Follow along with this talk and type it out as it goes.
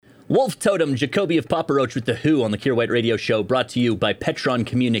Wolf Totem, Jacoby of Papa Roach with The Who on the Kier White Radio Show, brought to you by Petron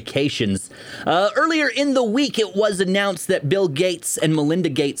Communications. Earlier in the week, it was announced that Bill Gates and Melinda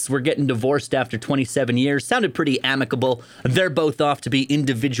Gates were getting divorced after 27 years. Sounded pretty amicable. They're both off to be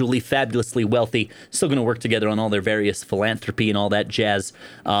individually fabulously wealthy. Still going to work together on all their various philanthropy and all that jazz.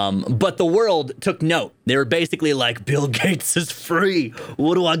 But the world took note. They were basically like, Bill Gates is free.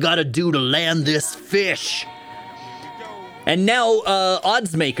 What do I got to do to land this fish? And now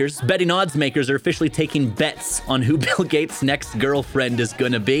betting odds makers are officially taking bets on who Bill Gates' next girlfriend is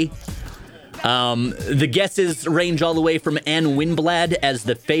going to be. The guesses range all the way from Anne Winblad as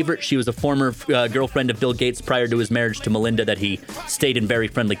the favorite. She was a former girlfriend of Bill Gates prior to his marriage to Melinda that he stayed in very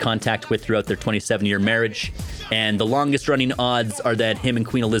friendly contact with throughout their 27-year marriage. And the longest running odds are that him and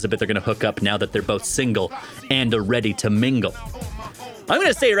Queen Elizabeth are going to hook up now that they're both single and are ready to mingle. I'm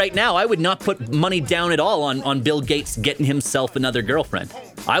going to say right now, I would not put money down at all on Bill Gates getting himself another girlfriend.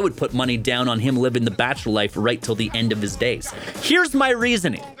 I would put money down on him living the bachelor life right till the end of his days. Here's my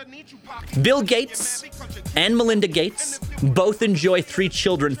reasoning. Bill Gates and Melinda Gates both enjoy 3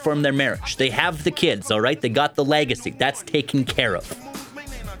 children from their marriage. They have the kids, all right? They got the legacy. That's taken care of.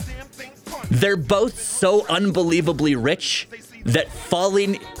 They're both so unbelievably rich that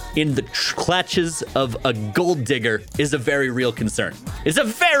falling in the clutches of a gold digger is a very real concern. It's a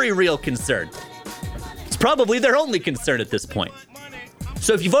very real concern. It's probably their only concern at this point.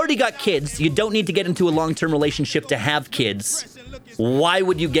 So if you've already got kids, you don't need to get into a long-term relationship to have kids. Why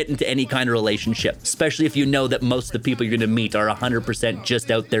would you get into any kind of relationship? Especially if you know that most of the people you're going to meet are 100% just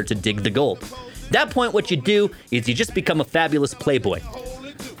out there to dig the gold. At that point, what you do is you just become a fabulous playboy.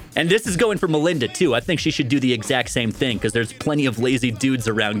 And this is going for Melinda, too. I think she should do the exact same thing, because there's plenty of lazy dudes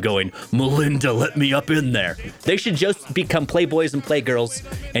around going, Melinda, let me up in there. They should just become playboys and playgirls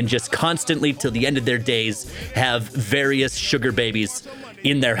and just constantly, till the end of their days, have various sugar babies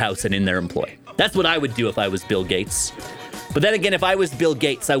in their house and in their employ. That's what I would do if I was Bill Gates. But then again, if I was Bill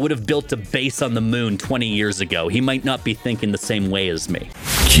Gates, I would have built a base on the moon 20 years ago. He might not be thinking the same way as me.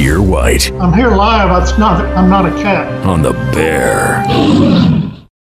 Kier White. I'm here live. I'm not a cat. On the Bear.